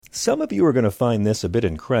Some of you are going to find this a bit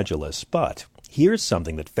incredulous, but here's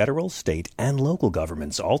something that federal, state, and local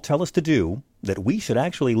governments all tell us to do that we should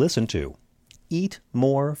actually listen to. Eat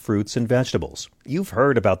more fruits and vegetables. You've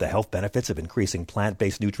heard about the health benefits of increasing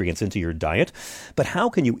plant-based nutrients into your diet, but how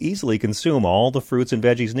can you easily consume all the fruits and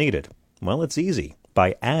veggies needed? Well, it's easy.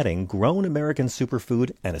 By adding Grown American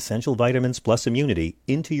Superfood and Essential Vitamins Plus Immunity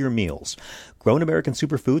into your meals. Grown American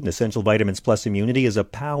Superfood and Essential Vitamins Plus Immunity is a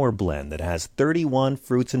power blend that has 31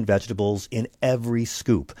 fruits and vegetables in every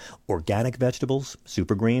scoop. Organic vegetables,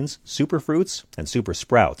 super greens, super fruits, and super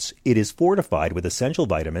sprouts. It is fortified with essential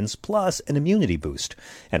vitamins plus an immunity boost.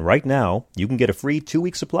 And right now, you can get a free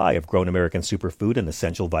 2-week supply of Grown American Superfood and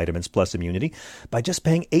Essential Vitamins Plus Immunity by just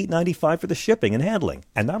paying $8.95 for the shipping and handling.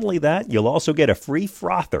 And not only that, you'll also get a free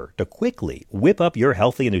frother to quickly whip up your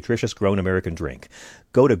healthy and nutritious Grown American drink.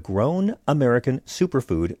 Go to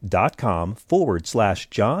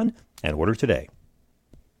grownamericansuperfood.com/John and order today.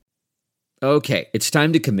 Okay, it's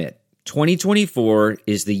time to commit. 2024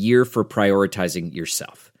 is the year for prioritizing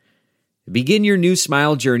yourself. Begin your new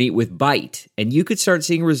smile journey with Byte, and you could start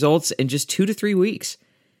seeing results in just 2 to 3 weeks.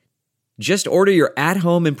 Just order your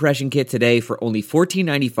at-home impression kit today for only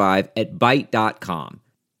 $14.95 at Byte.com.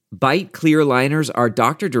 Byte clear liners are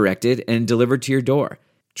doctor-directed and delivered to your door.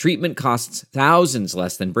 Treatment costs thousands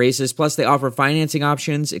less than braces, plus they offer financing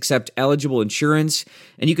options, accept eligible insurance,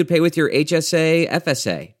 and you could pay with your HSA,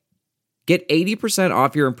 FSA. Get 80%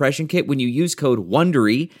 off your impression kit when you use code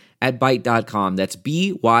WONDERY at Byte.com. That's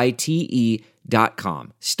BYTE.com.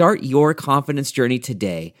 Start your confidence journey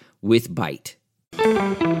today with Byte.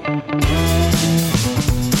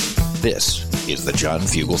 This is the John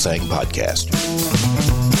Fugelsang Podcast.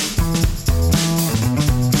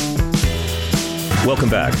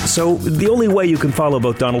 Welcome back. So, the only way you can follow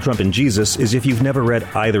both Donald Trump and Jesus is if you've never read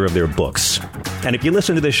either of their books. And if you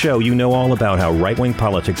listen to this show, you know all about how right-wing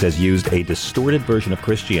politics has used a distorted version of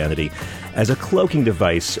Christianity as a cloaking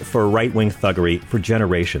device for right-wing thuggery for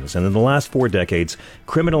generations. And in the last 4 decades,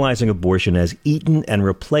 criminalizing abortion has eaten and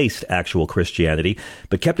replaced actual Christianity,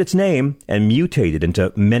 but kept its name and mutated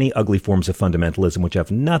into many ugly forms of fundamentalism which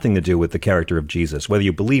have nothing to do with the character of Jesus, whether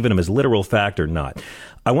you believe in him as literal fact or not.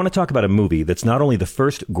 I want to talk about a movie that's not only the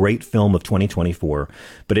first great film of 2024,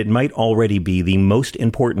 but it might already be the most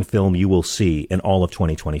important film you will see in all of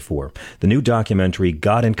 2024. The new documentary,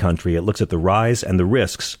 God and Country, it looks at the rise and the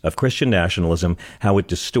risks of Christian nationalism, how it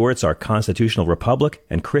distorts our constitutional republic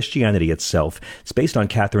and Christianity itself. It's based on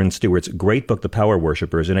Catherine Stewart's great book, The Power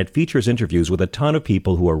Worshippers, and it features interviews with a ton of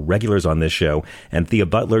people who are regulars on this show, and Thea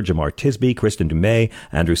Butler, Jamar Tisby, Kristen Dumais,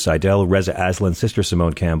 Andrew Seidel, Reza Aslan, Sister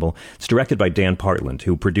Simone Campbell. It's directed by Dan Partland,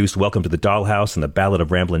 who produced Welcome to the Dollhouse and The Ballad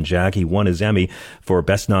of Ramblin' Jack. He won his Emmy for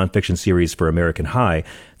Best Nonfiction Series for American High.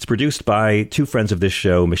 It's produced by two friends of this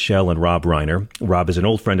show, Michelle and Rob Reiner. Rob is an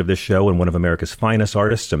old friend of this show and one of America's finest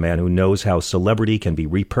artists, a man who knows how celebrity can be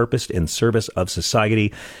repurposed in service of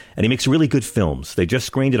society. And he makes really good films. They just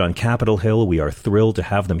screened it on Capitol Hill. We are thrilled to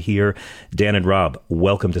have them here. Dan and Rob,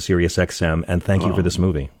 welcome to SiriusXM, and thank you for this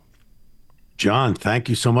movie. John, thank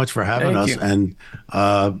you so much for having us. And,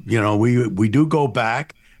 we do go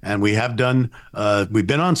back. And we have done, we've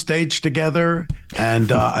been on stage together,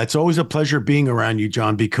 and it's always a pleasure being around you,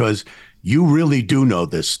 John, because you really do know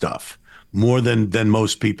this stuff more than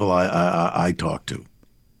most people I talk to.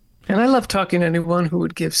 And I love talking to anyone who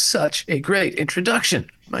would give such a great introduction.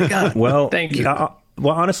 My God. Well, thank you.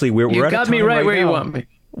 Well, honestly, we're you at got a time me right where now. you want me.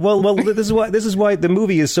 Well, this is why the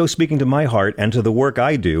movie is so speaking to my heart and to the work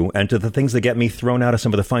I do and to the things that get me thrown out of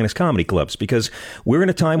some of the finest comedy clubs, because we're in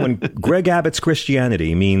a time when Greg Abbott's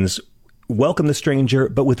Christianity means welcome the stranger,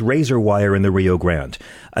 but with razor wire in the Rio Grande.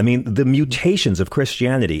 I mean, the mutations of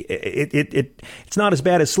Christianity, it's not as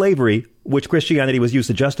bad as slavery, which Christianity was used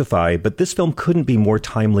to justify, but this film couldn't be more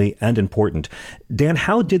timely and important. Dan,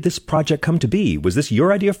 how did this project come to be? Was this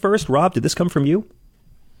your idea first? Rob, did this come from you?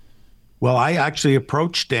 Well, I actually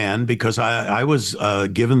approached Dan because I was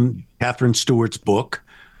given Catherine Stewart's book,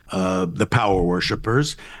 The Power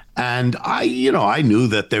Worshippers. And I knew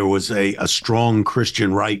that there was a strong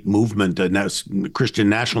Christian right movement, a Christian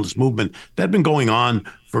nationalist movement that had been going on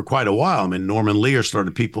for quite a while. I mean, Norman Lear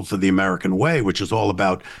started People for the American Way, which is all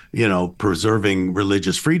about, preserving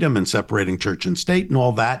religious freedom and separating church and state and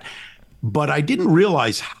all that. But I didn't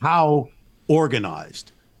realize how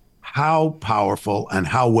organized, how powerful, and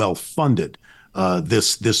how well funded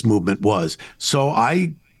this movement was. So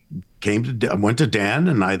I went to Dan,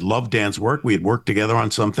 and I loved Dan's work. We had worked together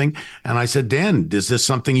on something. And I said, Dan, is this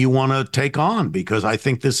something you want to take on? Because I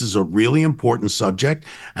think this is a really important subject,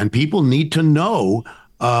 and people need to know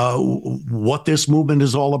what this movement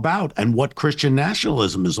is all about and what Christian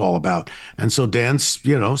nationalism is all about. And so Dan,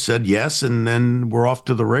 said yes, and then we're off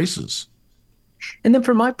to the races. And then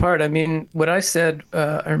for my part, I mean, what I said,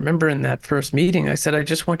 I remember in that first meeting, I said, I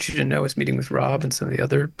just want you to know, I was meeting with Rob and some of the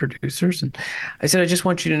other producers. And I said, I just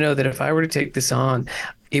want you to know that if I were to take this on,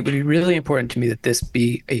 it would be really important to me that this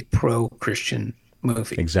be a pro-Christian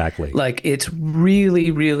movie. Exactly. Like, it's really,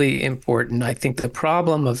 really important. I think the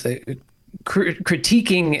problem of the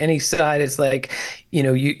critiquing any side is like,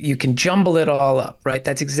 you can jumble it all up, right?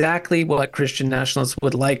 That's exactly what Christian nationalists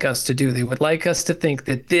would like us to do. They would like us to think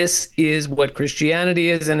that this is what Christianity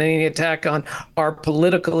is, and any attack on our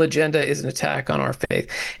political agenda is an attack on our faith.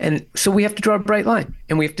 And so we have to draw a bright line,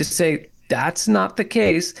 and we have to say, that's not the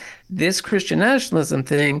case. This Christian nationalism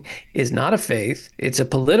thing is not a faith. It's a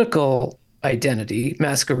political identity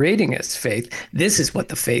masquerading as faith. This is what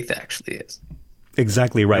the faith actually is.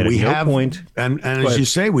 Exactly right. We have, and as you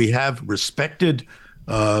say, we have respected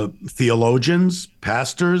theologians,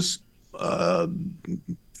 pastors,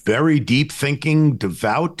 very deep thinking,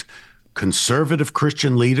 devout, conservative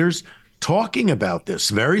Christian leaders talking about this,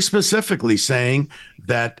 very specifically saying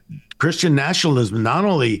that Christian nationalism not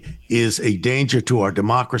only is a danger to our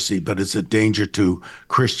democracy, but it's a danger to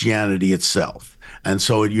Christianity itself. And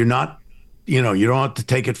so you don't have to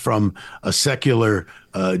take it from a secular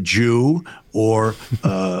Jew or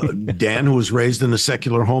Dan, who was raised in a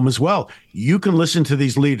secular home as well. You can listen to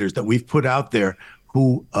these leaders that we've put out there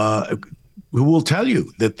who will tell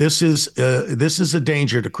you that this is a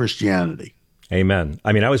danger to Christianity. Amen.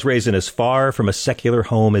 I mean, I was raised in as far from a secular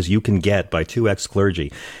home as you can get by two ex-clergy,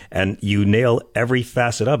 and you nail every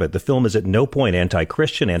facet of it. The film is at no point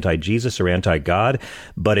anti-Christian, anti-Jesus, or anti-God,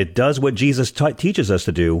 but it does what Jesus teaches us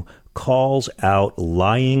to do, calls out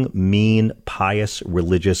lying, mean, pious,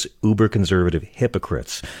 religious, uber-conservative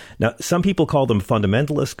hypocrites. Now, some people call them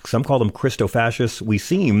fundamentalists, some call them Christo-fascists. We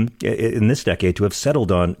seem, in this decade, to have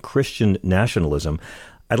settled on Christian nationalism.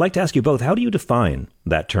 I'd like to ask you both, how do you define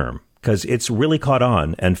that term? Because it's really caught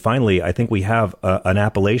on. And finally, I think we have an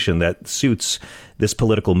appellation that suits this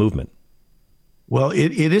political movement. Well,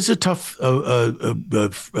 it is a tough term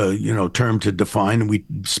to define. And we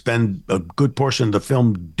spend a good portion of the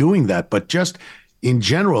film doing that. But just in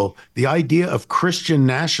general, the idea of Christian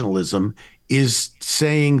nationalism is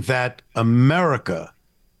saying that America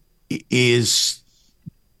is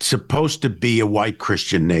supposed to be a white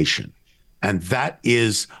Christian nation. And that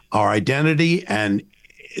is our identity, and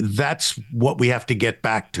that's what we have to get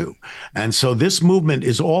back to. And so this movement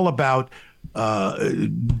is all about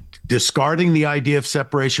discarding the idea of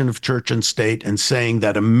separation of church and state and saying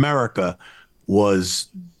that America was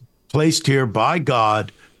placed here by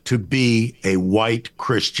God to be a white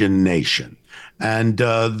Christian nation. And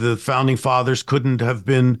the founding fathers couldn't have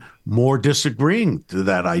been more disagreeing to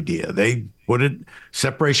that idea. They put it,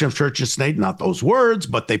 separation of church and state, not those words,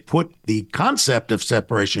 but they put the concept of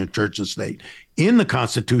separation of church and state in the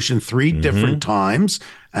Constitution three different times,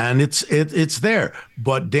 and it's there.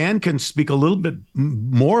 But Dan can speak a little bit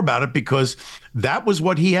more about it, because that was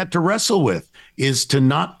what he had to wrestle with, is to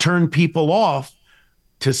not turn people off,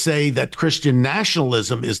 to say that Christian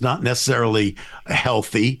nationalism is not necessarily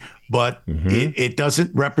healthy, but it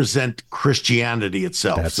doesn't represent Christianity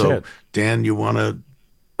itself. That's so, it. Dan, you want to?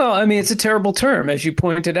 Well, I mean, it's a terrible term, as you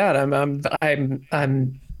pointed out.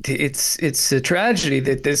 It's a tragedy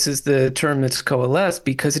that this is the term that's coalesced,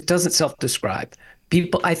 because it doesn't self-describe.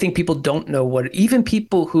 I think people don't know what, even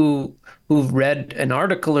people who've read an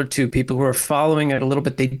article or two, people who are following it a little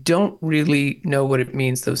bit, they don't really know what it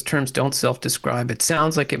means. Those terms don't self-describe. It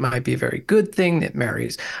sounds like it might be a very good thing that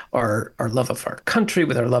marries our love of our country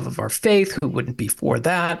with our love of our faith. Who wouldn't be for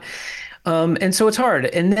that? And so it's hard.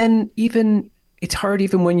 And then it's hard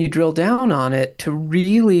even when you drill down on it to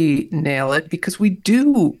really nail it, because we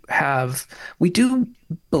do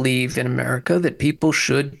believe in America that people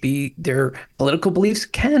should be, their political beliefs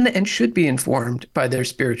can and should be informed by their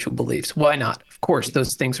spiritual beliefs. Why not? Of course,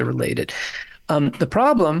 those things are related. The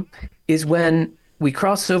problem is when we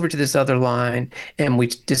cross over to this other line and we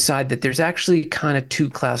decide that there's actually kind of two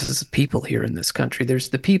classes of people here in this country. There's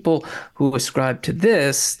the people who ascribe to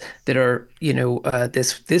this, that are,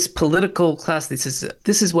 this political class.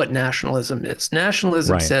 This is what nationalism is.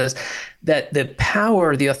 Nationalism says that the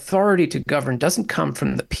power, the authority to govern doesn't come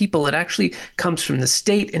from the people. It actually comes from the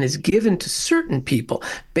state and is given to certain people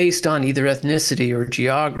based on either ethnicity or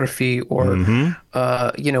geography or,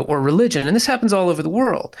 or religion. And this happens all over the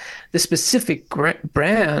world. The specific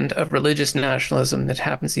brand of religious nationalism that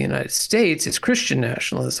happens in the United States is Christian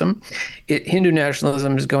nationalism. Hindu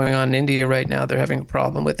nationalism is going on in India right now. They're having a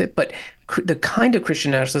problem with it. But the kind of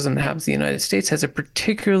Christian nationalism that happens in the United States has a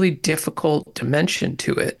particularly difficult dimension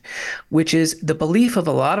to it, which is the belief of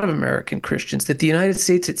a lot of American Christians that the United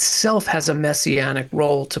States itself has a messianic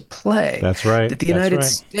role to play. That's right. That the United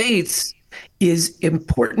States is an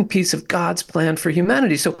important piece of God's plan for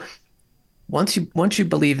humanity. So once you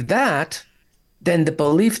believe that, then the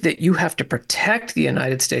belief that you have to protect the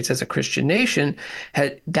United States as a Christian nation,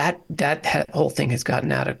 that whole thing has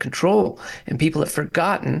gotten out of control. And people have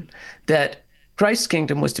forgotten that Christ's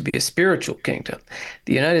kingdom was to be a spiritual kingdom.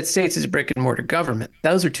 The United States is a brick and mortar government.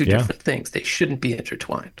 Those are two different things. They shouldn't be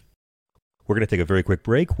intertwined. We're going to take a very quick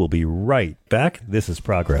break. We'll be right back. This is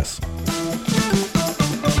Progress.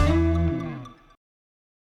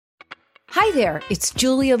 Hi there, it's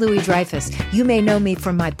Julia Louis-Dreyfus. You may know me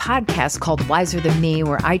from my podcast called Wiser Than Me,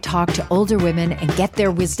 where I talk to older women and get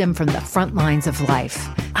their wisdom from the front lines of life.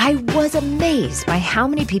 I was amazed by how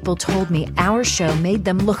many people told me our show made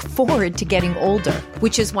them look forward to getting older,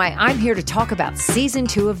 which is why I'm here to talk about season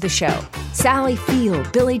 2 of the show. Sally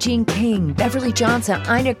Field, Billie Jean King, Beverly Johnson,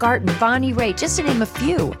 Ina Garten, Bonnie Raitt, just to name a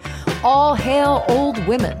few. All hail old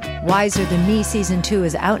women. Wiser Than Me season 2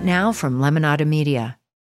 is out now from Lemonada Media.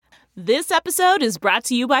 This episode is brought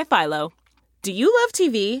to you by Philo. Do you love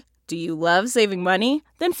TV? Do you love saving money?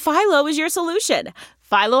 Then Philo is your solution.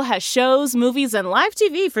 Philo has shows, movies, and live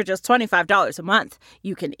TV for just $25 a month.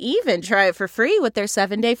 You can even try it for free with their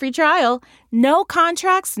 7-day free trial. No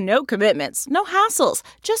contracts, no commitments, no hassles.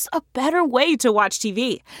 Just a better way to watch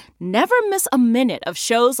TV. Never miss a minute of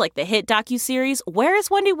shows like the hit docuseries Where is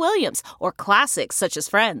Wendy Williams? Or classics such as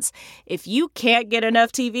Friends. If you can't get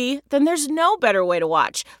enough TV, then there's no better way to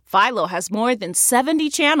watch. Philo has more than 70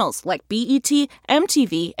 channels like BET,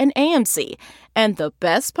 MTV, and AMC. And the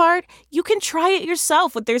best part? You can try it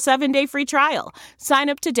yourself with their 7-day free trial. Sign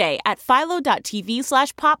up today at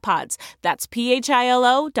philo.tv/poppods. That's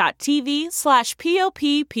philo.tv/poppods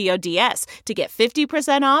to get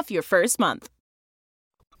 50% off your first month.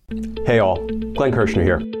 Hey all, Glenn Kirshner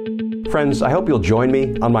here. Friends, I hope you'll join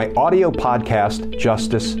me on my audio podcast,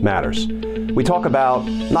 Justice Matters. We talk about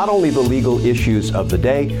not only the legal issues of the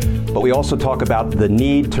day, but we also talk about the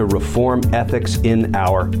need to reform ethics in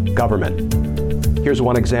our government. Here's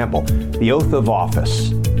one example, the oath of office.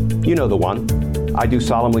 You know the one. I do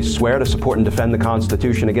solemnly swear to support and defend the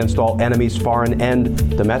Constitution against all enemies, foreign and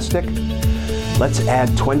domestic. Let's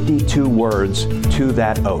add 22 words to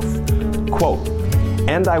that oath. Quote,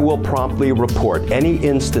 and I will promptly report any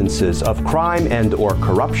instances of crime and or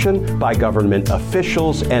corruption by government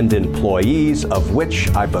officials and employees of which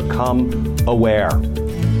I become aware.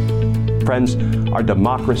 Friends, our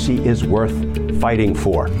democracy is worth fighting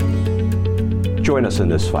for. Join us in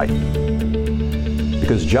this fight,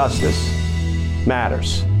 because justice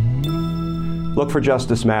matters. Look for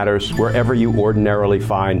Justice Matters wherever you ordinarily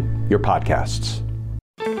find your podcasts.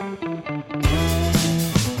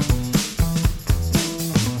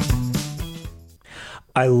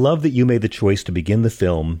 I love that you made the choice to begin the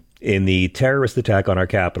film in the terrorist attack on our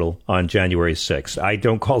Capitol on January 6th. I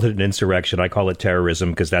don't call it an insurrection. I call it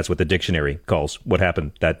terrorism because that's what the dictionary calls what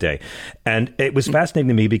happened that day. And it was fascinating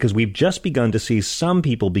to me because we've just begun to see some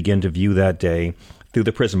people begin to view that day through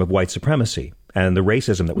the prism of white supremacy and the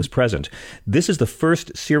racism that was present. This is the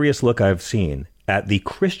first serious look I've seen at the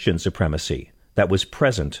Christian supremacy that was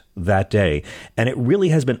present that day. And it really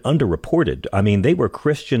has been underreported. I mean, they were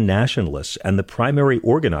Christian nationalists, and the primary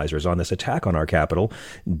organizers on this attack on our Capitol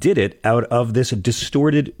did it out of this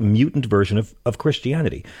distorted, mutant version of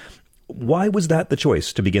Christianity. Why was that the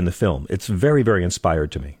choice to begin the film? It's very, very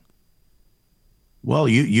inspired to me. Well,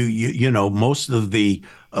 you know, most of the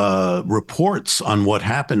reports on what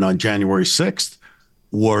happened on January 6th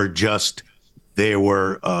were just, they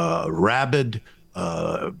were rabid,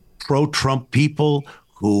 pro-Trump people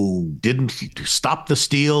who didn't stop the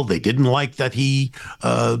steal. They didn't like that he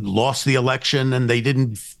lost the election, and they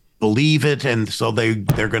didn't believe it, and so they're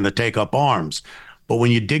going to take up arms. But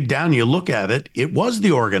when you dig down, you look at it, it was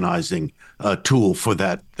the organizing tool for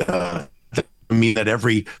that. I mean, that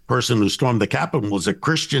every person who stormed the Capitol was a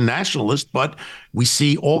Christian nationalist, but we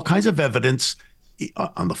see all kinds of evidence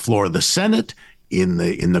on the floor of the Senate, in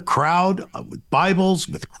the crowd, with Bibles,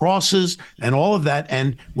 with crosses, and all of that.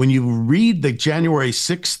 And when you read the January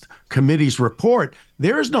 6th committee's report,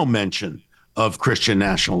 there is no mention of Christian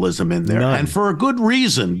nationalism in there. None. And for a good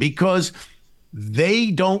reason, because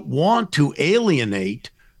they don't want to alienate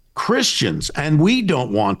Christians, and we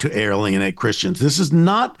don't want to alienate Christians. This is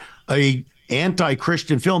not a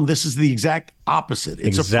anti-Christian film. This is the exact opposite.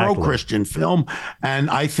 It's a pro-Christian film. And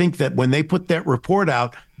I think that when they put that report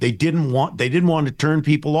out, they didn't want to turn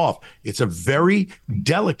people off. It's a very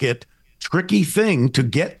delicate tricky thing to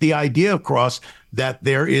get the idea across that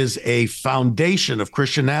there is a foundation of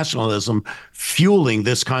Christian nationalism fueling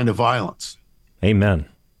this kind of violence. Amen.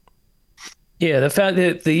 Yeah, the fact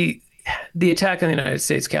that the attack on the United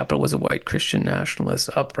States Capitol was a white Christian nationalist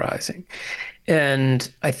uprising.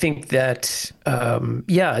 And I think that,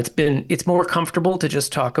 it's more comfortable to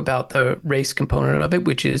just talk about the race component of it,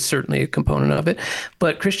 which is certainly a component of it.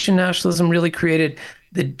 But Christian nationalism really created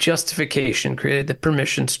the justification, created the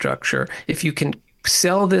permission structure. If you can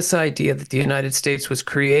sell this idea that the United States was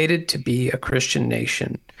created to be a Christian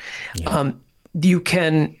nation, you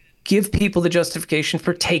can give people the justification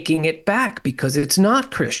for taking it back because it's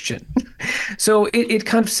not Christian. So it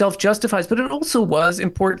kind of self-justifies, but it also was,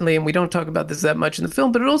 importantly, and we don't talk about this that much in the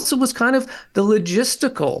film, but it also was kind of the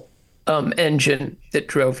logistical engine that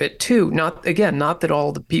drove it too. Not that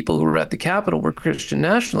all the people who were at the Capitol were Christian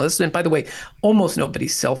nationalists. And by the way, almost nobody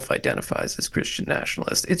self-identifies as Christian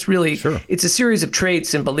nationalist. It's really, It's a series of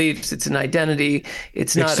traits and beliefs. It's an identity.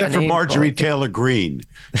 It's not except for Marjorie Taylor Greene.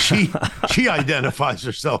 She identifies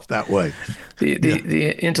herself that way.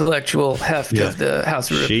 The intellectual heft of the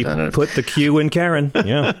House of Representatives. She put the Q in Karen.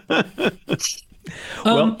 Yeah.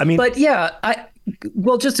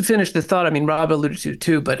 Well, just to finish the thought, I mean, Rob alluded to it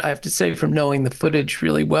too, but I have to say, from knowing the footage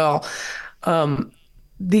really well, at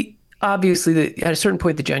a certain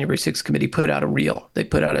point, the January 6th committee put out a reel. They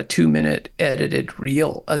put out a 2-minute edited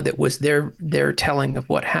reel that was their telling of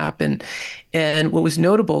what happened. And what was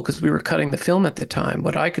notable, because we were cutting the film at the time,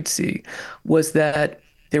 what I could see was that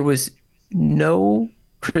there was no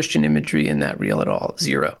Christian imagery in that reel at all,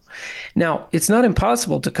 zero. Now, it's not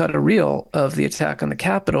impossible to cut a reel of the attack on the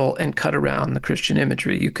Capitol and cut around the Christian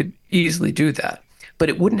imagery. You could easily do that, but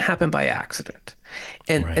it wouldn't happen by accident.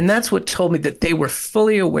 And that's what told me that they were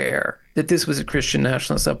fully aware that this was a Christian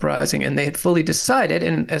nationalist uprising, and they had fully decided,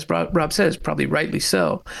 and as Rob says, probably rightly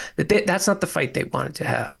so, that that's not the fight they wanted to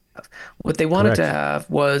have. What they wanted to have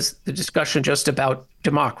was the discussion just about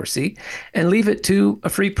democracy and leave it to a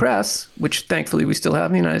free press, which thankfully we still have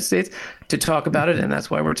in the United States, to talk about it. And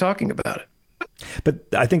that's why we're talking about it. But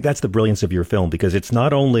I think that's the brilliance of your film, because it's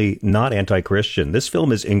not only not anti-Christian. This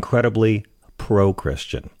film is incredibly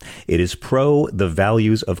pro-Christian. It is pro the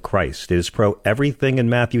values of Christ. It is pro everything in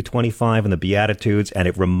Matthew 25 and the Beatitudes, and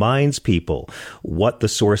it reminds people what the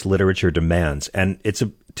source literature demands. And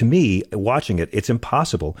to me, watching it, it's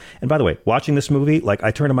impossible. And by the way, watching this movie, like,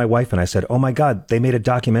 I turned to my wife and I said, "Oh my God, they made a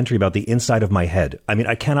documentary about the inside of my head." I mean,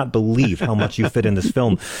 I cannot believe how much you fit in this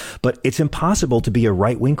film. But it's impossible to be a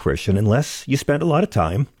right-wing Christian unless you spend a lot of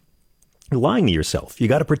time lying to yourself. You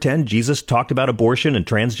got to pretend Jesus talked about abortion and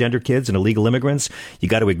transgender kids and illegal immigrants. You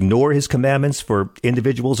got to ignore his commandments for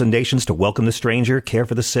individuals and nations to welcome the stranger, care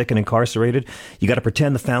for the sick and incarcerated. You got to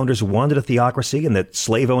pretend the founders wanted a theocracy and that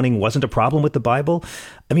slave owning wasn't a problem with the Bible.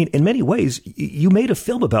 I mean, in many ways, you made a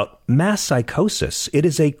film about mass psychosis. It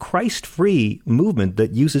is a Christ-free movement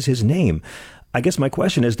that uses his name. I guess my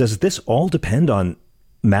question is, does this all depend on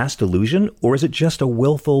mass delusion, or is it just a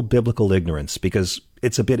willful biblical ignorance? Because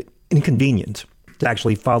it's a bit inconvenient to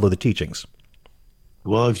actually follow the teachings.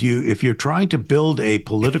 Well, if you're trying to build a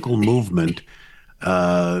political movement,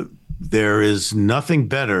 there is nothing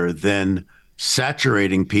better than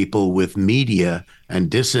saturating people with media and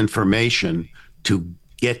disinformation to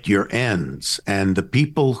get your ends. And the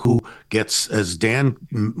people who gets, as Dan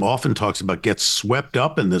often talks about, gets swept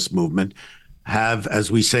up in this movement have, as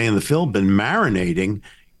we say in the film, been marinating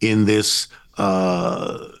in this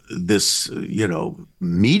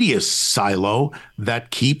media silo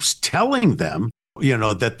that keeps telling them,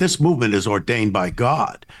 that this movement is ordained by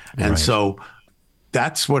God. And so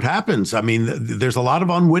that's what happens. I mean, there's a lot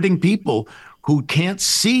of unwitting people who can't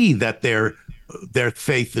see that their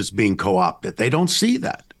faith is being co-opted. They don't see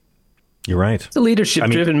that. You're right. It's a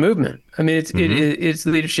leadership-driven movement. I mean, it's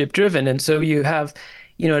leadership-driven. And so you have,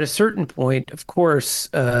 at a certain point, of course,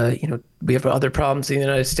 we have other problems in the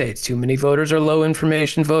United States. Too many voters are low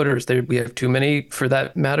information voters. We have too many, for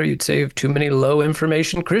that matter, you'd say, too many low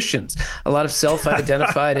information Christians. A lot of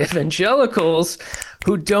self-identified evangelicals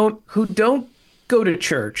who don't go to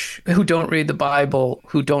church, who don't read the Bible,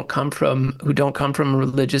 who don't come from a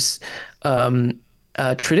religious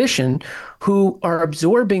tradition, who are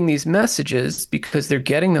absorbing these messages because they're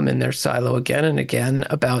getting them in their silo again and again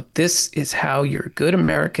about this is how you're a good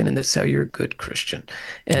American and this is how you're a good Christian.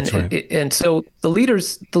 And and so the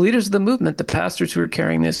leaders of the movement, the pastors who are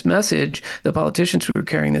carrying this message, the politicians who are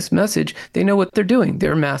carrying this message, they know what they're doing.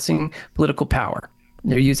 They're amassing political power.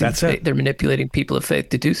 They're using faith. They're manipulating people of faith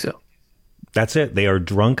to do so. That's it. They are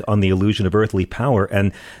drunk on the illusion of earthly power.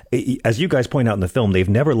 And as you guys point out in the film, they've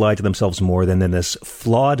never lied to themselves more than in this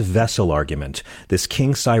flawed vessel argument, this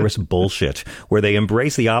King Cyrus bullshit, where they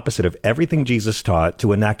embrace the opposite of everything Jesus taught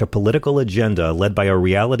to enact a political agenda led by a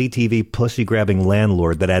reality TV pussy-grabbing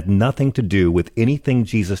landlord that had nothing to do with anything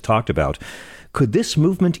Jesus talked about. Could this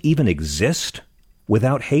movement even exist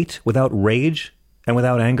without hate, without rage, and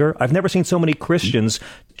without anger? I've never seen so many Christians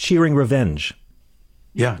cheering revenge.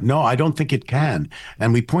 Yeah, no, I don't think it can.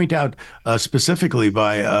 And we point out specifically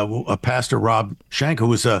by a pastor, Rob Reiner, who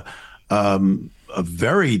was a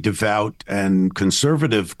very devout and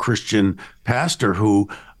conservative Christian pastor who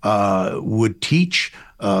would teach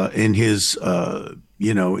in his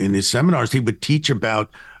seminars. He would teach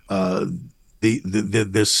about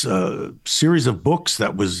this series of books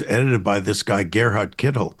that was edited by this guy Gerhard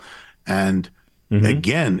Kittel, and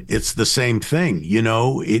again, it's the same thing. You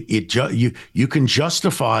can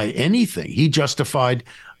justify anything. He justified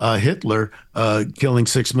Hitler killing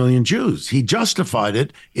 6 million Jews. He justified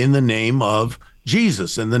it in the name of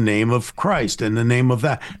Jesus, in the name of Christ, in the name of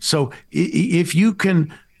that. So if you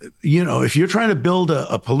can, if you're trying to build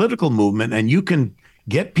a political movement and you can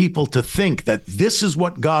get people to think that this is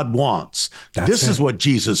what God wants, this is what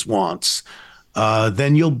Jesus wants,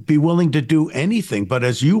 then you'll be willing to do anything. But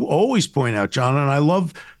as you always point out, John, and I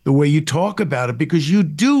love the way you talk about it, because you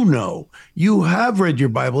do know, you have read your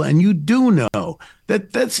Bible, and you do know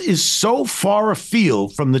that that is so far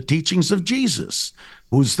afield from the teachings of Jesus,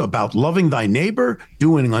 who's about loving thy neighbor,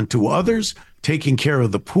 doing unto others, taking care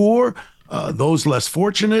of the poor, those less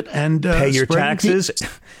fortunate, and pay your taxes,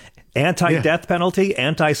 anti-death penalty,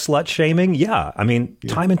 anti-slut shaming. Yeah, I mean,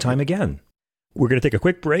 time and time again. We're going to take a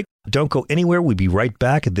quick break. Don't go anywhere. We'll be right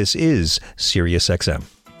back. This is Sirius XM.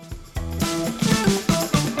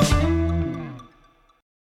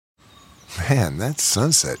 Man, that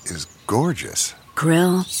sunset is gorgeous.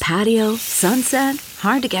 Grill, patio, sunset.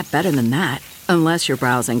 Hard to get better than that. Unless you're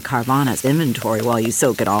browsing Carvana's inventory while you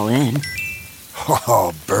soak it all in.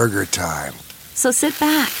 Oh, burger time. So sit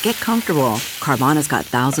back, get comfortable. Carvana's got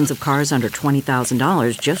thousands of cars under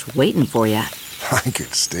 $20,000 just waiting for you. I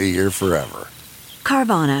could stay here forever.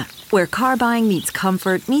 Carvana, where car buying meets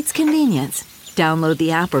comfort, meets convenience. Download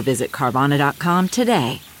the app or visit Carvana.com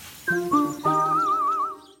today.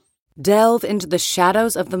 Delve into the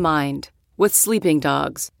shadows of the mind with Sleeping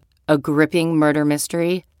Dogs, a gripping murder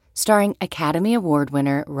mystery starring Academy Award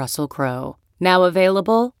winner Russell Crowe. Now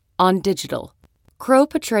available on digital. Crowe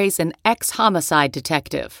portrays an ex-homicide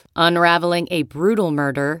detective unraveling a brutal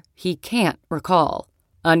murder he can't recall.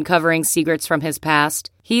 Uncovering secrets from his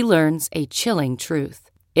past, he learns a chilling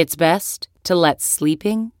truth. It's best to let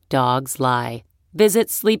sleeping dogs lie. Visit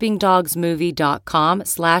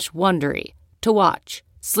sleepingdogsmovie.com/Wondery to watch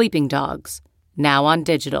Sleeping Dogs, now on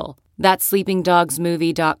digital. That's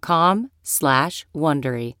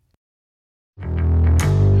sleepingdogsmovie.com/Wondery.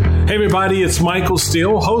 Hey everybody, it's Michael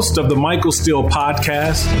Steele, host of the Michael Steele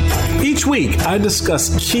Podcast. Each week, I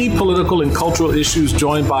discuss key political and cultural issues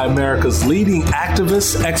joined by America's leading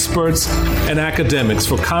activists, experts, and academics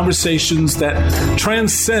for conversations that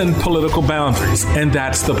transcend political boundaries. And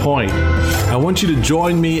that's the point. I want you to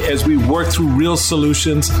join me as we work through real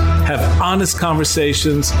solutions, have honest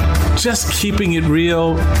conversations, just keeping it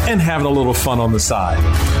real and having a little fun on the side.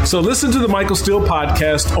 So listen to the Michael Steele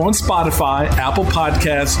Podcast on Spotify, Apple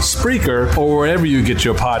Podcasts, Spreaker, or wherever you get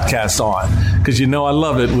your podcasts on, because you know I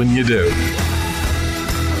love it when you do.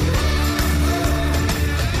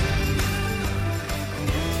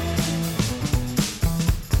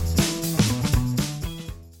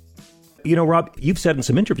 Rob, you've said in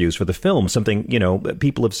some interviews for the film something,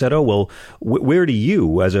 people have said, oh, well, where do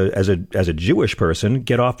you, as a Jewish person,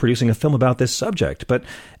 get off producing a film about this subject? But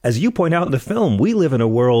as you point out in the film, we live in a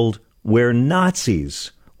world where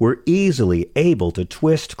Nazis were easily able to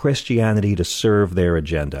twist Christianity to serve their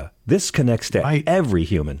agenda. This connects to every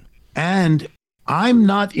human. And I'm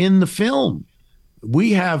not in the film.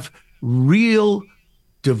 We have real,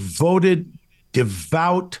 devoted,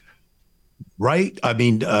 devout,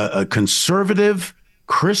 conservative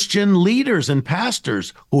Christian leaders and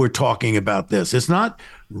pastors who are talking about this. It's not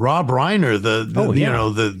Rob Reiner,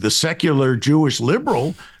 the secular Jewish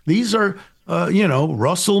liberal. These are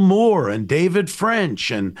Russell Moore and David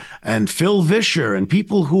French and Phil Vischer and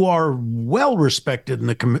people who are well respected in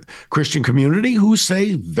the Christian community, who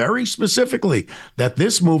say very specifically that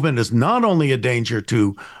this movement is not only a danger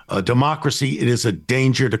to democracy, it is a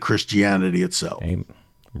danger to Christianity itself.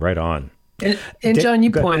 Right on. And John, you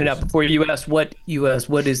pointed out before, you asked what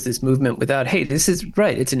is this movement without hate? This is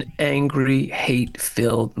right. It's an angry,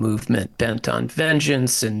 hate-filled movement bent on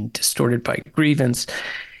vengeance and distorted by grievance.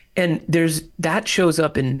 And that shows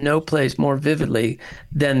up in no place more vividly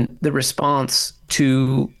than the response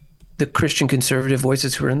to the Christian conservative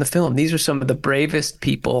voices who are in the film. These are some of the bravest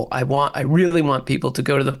people. I really want people to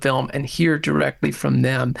go to the film and hear directly from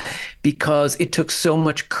them, because it took so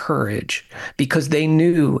much courage, because they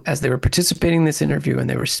knew as they were participating in this interview and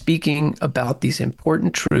they were speaking about these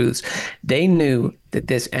important truths, they knew that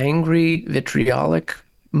this angry, vitriolic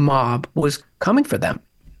mob was coming for them.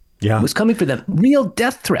 Yeah. It was coming for them. Real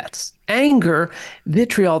death threats, anger,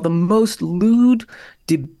 vitriol, the most lewd,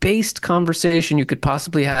 debased conversation you could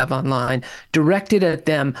possibly have online, directed at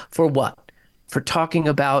them for what? For talking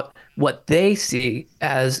about what they see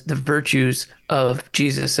as the virtues of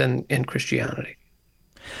Jesus and Christianity.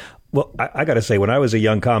 Well, I got to say, when I was a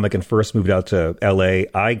young comic and first moved out to L.A.,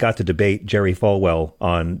 I got to debate Jerry Falwell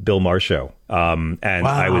on Bill Maher's show. And wow.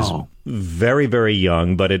 I was very, very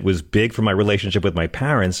young, but it was big for my relationship with my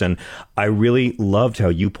parents. And I really loved how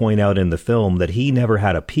you point out in the film that he never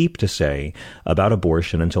had a peep to say about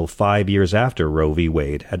abortion until 5 years after Roe v.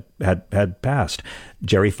 Wade had passed.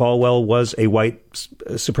 Jerry Falwell was a white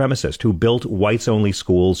supremacist who built whites-only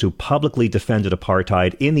schools, who publicly defended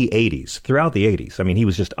apartheid in the 80s, throughout the 80s. I mean, he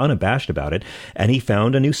was just unabashed about it. And he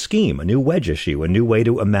found a new scheme, a new wedge issue, a new way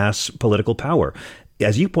to amass political power.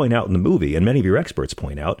 As you point out in the movie, and many of your experts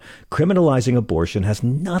point out, criminalizing abortion has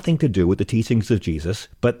nothing to do with the teachings of Jesus,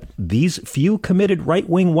 but these few committed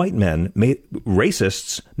right-wing white men,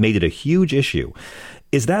 racists, made it a huge issue.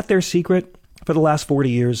 Is that their secret for the last 40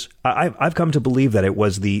 years? I've come to believe that it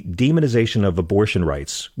was the demonization of abortion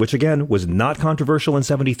rights, which again was not controversial in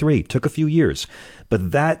 73, took a few years,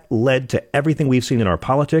 but that led to everything we've seen in our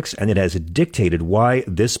politics, and it has dictated why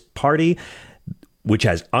this party, which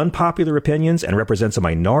has unpopular opinions and represents a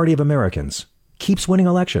minority of Americans, keeps winning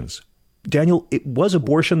elections. Daniel, was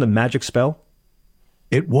abortion the magic spell?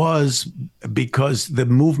 It was, because the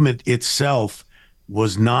movement itself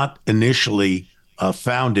was not initially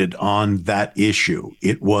founded on that issue.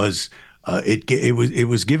 It was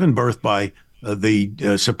given birth by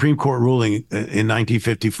the Supreme Court ruling in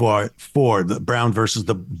 1954, the Brown versus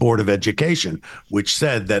the Board of Education, which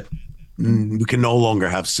said that we can no longer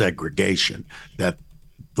have segregation, that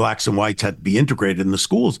blacks and whites had to be integrated in the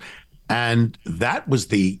schools. And that was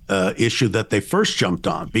the issue that they first jumped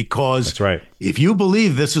on, because that's right. If you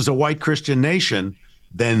believe this is a white Christian nation,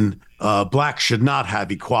 then blacks should not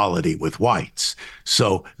have equality with whites.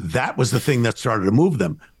 So that was the thing that started to move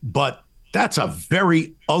them. But that's a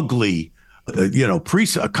very ugly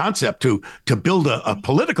concept to build a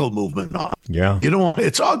political movement on. Yeah.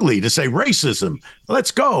 It's ugly to say racism.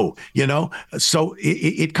 Let's go, So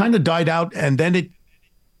it kind of died out, and then it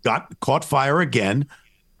caught fire again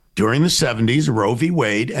during the 70s, Roe v.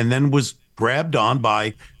 Wade, and then was grabbed on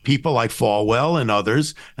by people like Falwell and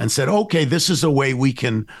others and said, okay, this is a way we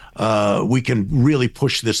can really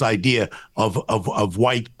push this idea of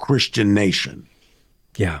white Christian nation.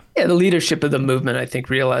 Yeah, the leadership of the movement, I think,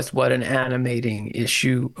 realized what an animating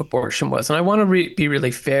issue abortion was. And I want to be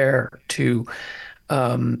really fair to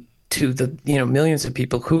the millions of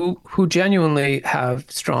people who genuinely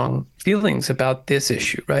have strong feelings about this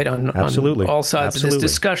issue, right? On all sides of this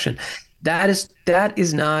discussion. That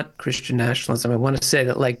is not Christian nationalism. I want to say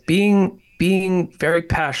that, like, being very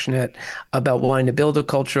passionate about wanting to build a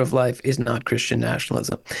culture of life is not Christian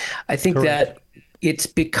nationalism. I think that it's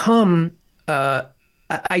become.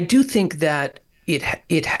 I do think that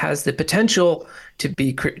it has the potential to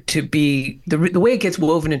be the way it gets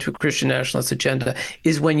woven into a Christian nationalist agenda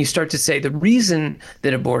is when you start to say the reason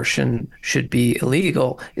that abortion should be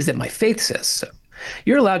illegal is that my faith says so.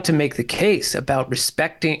 You're allowed to make the case about the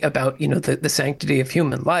sanctity of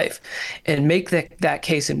human life, and make that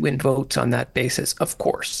case and win votes on that basis. Of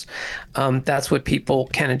course, that's what people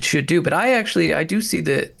can and should do. But I do see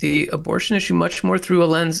the abortion issue much more through a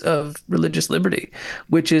lens of religious liberty,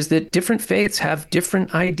 which is that different faiths have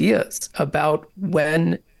different ideas about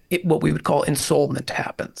when what we would call ensoulment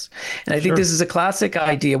happens. And I think this is a classic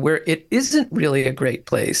idea where it isn't really a great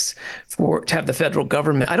place to have the federal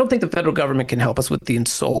government. I don't think the federal government can help us with the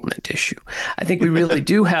ensoulment issue. I think we really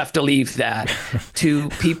do have to leave that to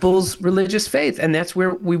people's religious faith. And that's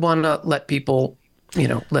where we want to let people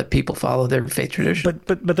follow their faith tradition.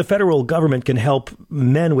 But the federal government can help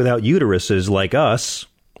men without uteruses like us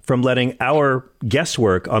from letting our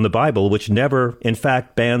guesswork on the Bible, which never, in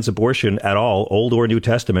fact, bans abortion at all, Old or New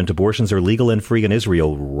Testament. Abortions are legal and free in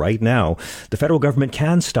Israel right now. The federal government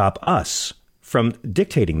can stop us from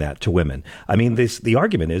dictating that to women. I mean, the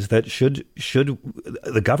argument is that should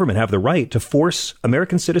the government have the right to force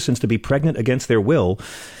American citizens to be pregnant against their will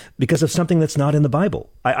because of something that's not in the Bible?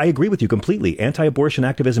 I agree with you completely. Anti-abortion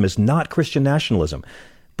activism is not Christian nationalism.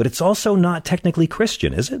 but it's also not technically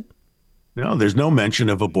Christian, is it? No, there's no mention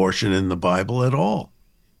of abortion in the Bible at all.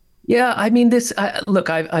 Yeah, I mean,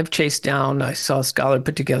 I've chased down, I saw a scholar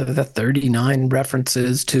put together the 39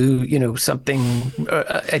 references to, something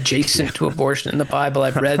adjacent to abortion in the Bible.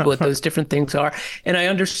 I've read what those different things are. And I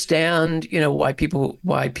understand, why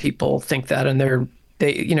people think that, and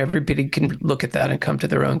everybody can look at that and come to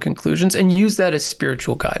their own conclusions and use that as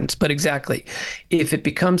spiritual guidance. But exactly, if it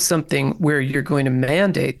becomes something where you're going to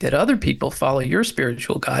mandate that other people follow your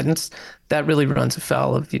spiritual guidance, that really runs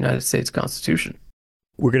afoul of the United States Constitution.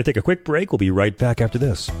 We're going to take a quick break. We'll be right back after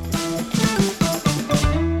this.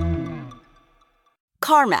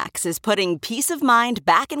 CarMax is putting peace of mind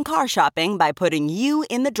back in car shopping by putting you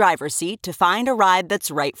in the driver's seat to find a ride that's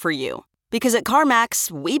right for you. Because at CarMax,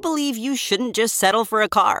 we believe you shouldn't just settle for a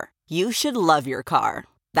car. You should love your car.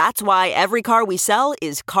 That's why every car we sell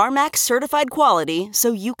is CarMax certified quality,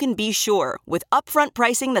 so you can be sure with upfront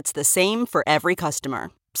pricing that's the same for every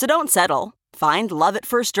customer. So don't settle. Find love at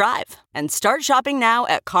first drive and start shopping now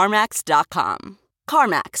at CarMax.com.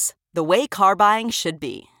 CarMax, the way car buying should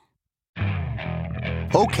be.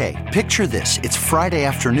 Okay, picture this. It's Friday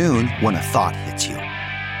afternoon when a thought hits you.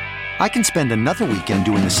 I can spend another weekend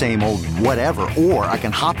doing the same old whatever, or I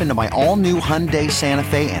can hop into my all-new Hyundai Santa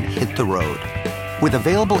Fe and hit the road. With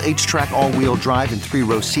available H-Track all-wheel drive and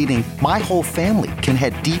 3-row seating, my whole family can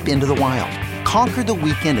head deep into the wild. Conquer the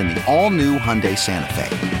weekend in the all-new Hyundai Santa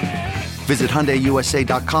Fe. Visit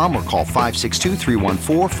HyundaiUSA.com or call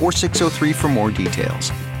 562-314-4603 for more details.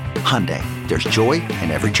 Hyundai, there's joy in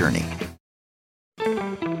every journey.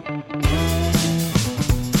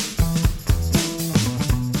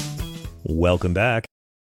 Welcome back.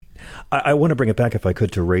 I want to bring it back, if I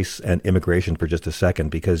could, to race and immigration for just a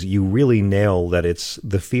second, because you really nail that it's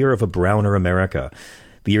the fear of a browner America,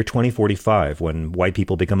 the year 2045, when white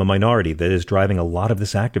people become a minority, that is driving a lot of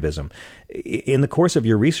this activism. In the course of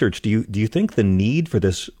your research, do you think the need for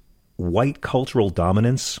this white cultural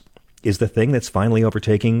dominance is the thing that's finally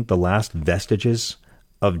overtaking the last vestiges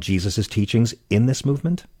of Jesus's teachings in this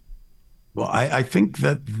movement? Well, I think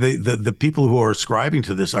that the people who are ascribing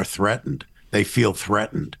to this are threatened. They feel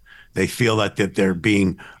threatened. They feel that they're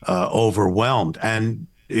being overwhelmed. And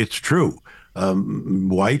it's true.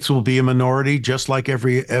 Whites will be a minority just like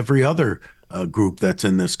every other group that's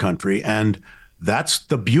in this country. And that's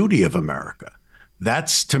the beauty of America.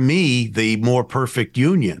 That's, to me, the more perfect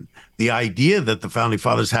union. The idea that the Founding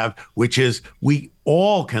Fathers have, which is we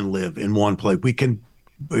all can live in one place. We can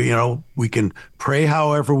pray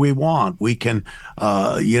however we want. We can,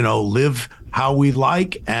 live how we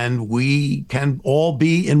like, and we can all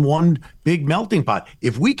be in one big melting pot.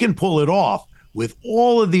 If we can pull it off, with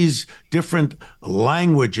all of these different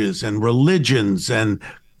languages and religions and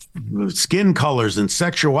skin colors and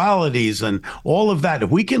sexualities and all of that, if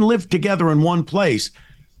we can live together in one place,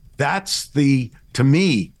 that's to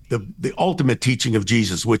me, the ultimate teaching of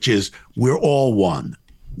Jesus, which is we're all one.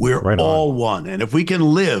 We're all one. And if we can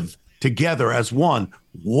live together as one,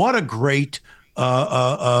 what a great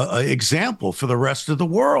example for the rest of the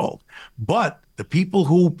world. But the people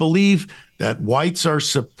who believe that whites are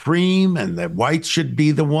supreme and that whites should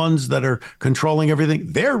be the ones that are controlling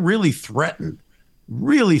everything, they're really threatened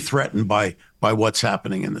by what's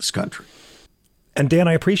happening in this country. And Dan,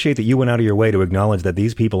 I appreciate that you went out of your way to acknowledge that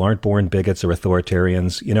these people aren't born bigots or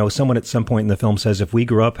authoritarians. Someone at some point in the film says, if we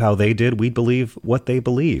grew up how they did, we'd believe what they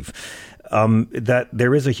believe. That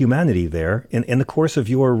there is a humanity there. In the course of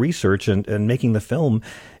your research and making the film,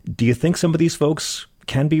 do you think some of these folks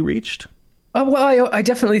can be reached? Well, I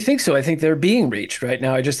definitely think so. I think they're being reached right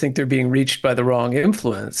now. I just think they're being reached by the wrong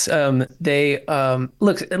influence. Listen,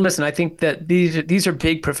 I think that these are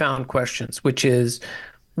big, profound questions, which is,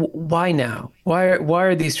 why now? Why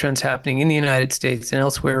are these trends happening in the United States and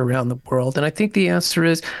elsewhere around the world? And I think the answer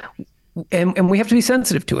is, and we have to be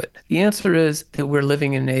sensitive to it. The answer is that we're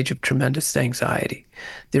living in an age of tremendous anxiety.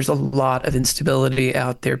 There's a lot of instability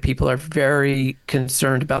out there. People are very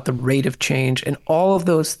concerned about the rate of change, and all of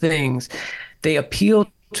those things, they appeal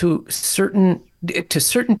to certain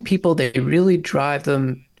people. They really drive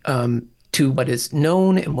them to what is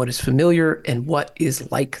known and what is familiar and what is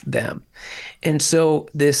like them. And so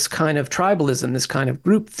this kind of tribalism, this kind of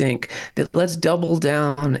groupthink that let's double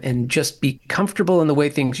down and just be comfortable in the way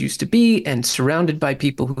things used to be and surrounded by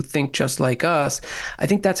people who think just like us, I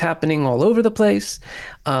think that's happening all over the place.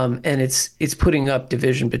 And it's putting up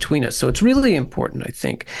division between us. So it's really important, I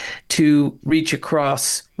think, to reach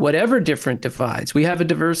across whatever different divides. We have a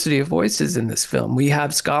diversity of voices in this film. We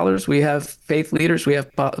have scholars, we have faith leaders, we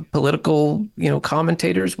have political,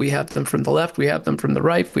 commentators. We have them from the left, we have them from the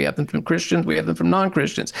right, we have them from Christians, we have them from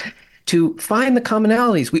non-Christians. to find the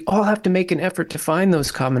commonalities. We all have to make an effort to find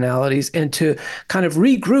those commonalities and to kind of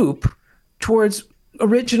regroup towards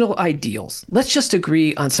original ideals. Let's just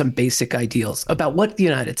agree on some basic ideals about what the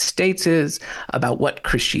United States is, about what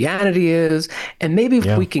Christianity is, and maybe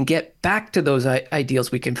if we can get back to those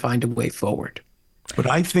ideals, we can find a way forward. But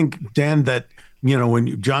I think, Dan, that, when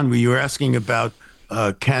you were asking about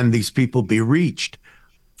can these people be reached,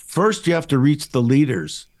 first you have to reach the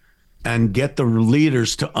leaders and get the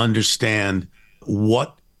leaders to understand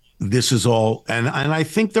what this is all. And I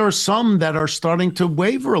think there are some that are starting to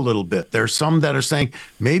waver a little bit. There are some that are saying,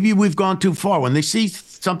 maybe we've gone too far. When they see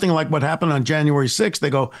something like what happened on January 6th,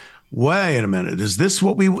 they go, wait a minute, is this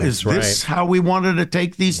this how we wanted to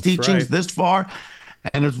take these teachings this far?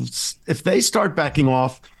 And if they start backing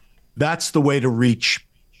off, that's the way to reach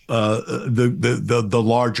the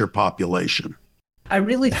larger population. I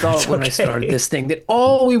really thought when I started this thing that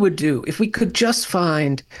all we would do, if we would just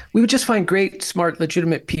find great, smart,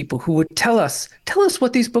 legitimate people who would tell us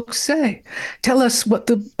what these books say, tell us what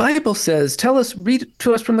the Bible says, read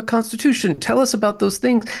to us from the Constitution, tell us about those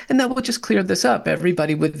things, and that would just clear this up.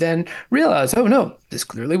 Everybody would then realize, oh no, this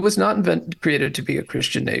clearly was not created to be a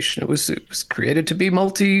Christian nation. It was created to be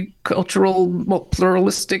multicultural,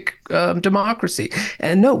 pluralistic democracy.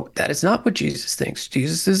 And no, that is not what Jesus thinks.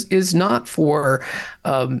 Jesus is not for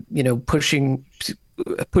pushing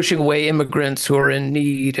away immigrants who are in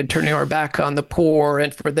need and turning our back on the poor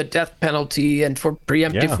and for the death penalty and for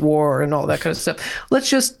preemptive war and all that kind of stuff. Let's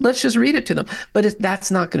just read it to them. But that's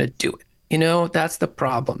not going to do it. That's the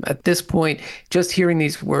problem. At this point, just hearing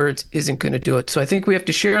these words isn't going to do it. So I think we have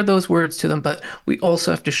to share those words to them, but we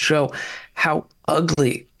also have to show how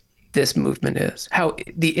ugly this movement is, how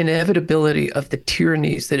the inevitability of the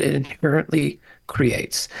tyrannies that it inherently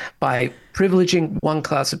creates by privileging one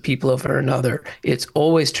class of people over another. It's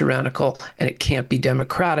always tyrannical, and it can't be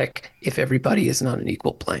democratic if everybody isn't on an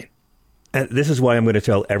equal plane. And this is why I'm going to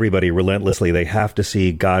tell everybody relentlessly they have to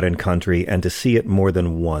see God and Country, and to see it more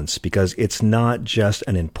than once, because it's not just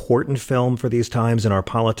an important film for these times in our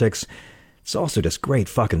politics. It's also just great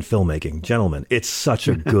fucking filmmaking. Gentlemen, it's such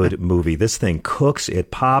a good movie. This thing cooks, it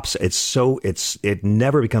pops, it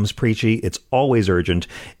never becomes preachy, it's always urgent.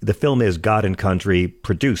 The film is God and Country,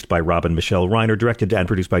 produced by Rob and Michelle Reiner, directed and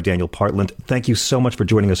produced by Daniel Partland. Thank you so much for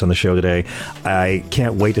joining us on the show today. I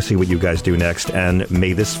can't wait to see what you guys do next, and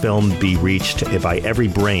may this film be reached by every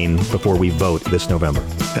brain before we vote this November.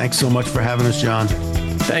 Thanks so much for having us, John.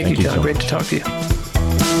 Thank you, John. Great to talk to you.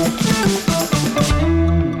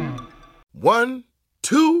 1,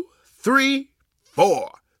 2, 3,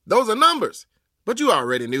 4. Those are numbers, but you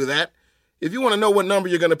already knew that. If you want to know what number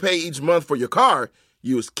you're going to pay each month for your car,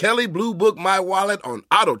 use Kelley Blue Book My Wallet on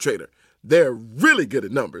AutoTrader. They're really good at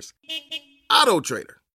numbers. AutoTrader.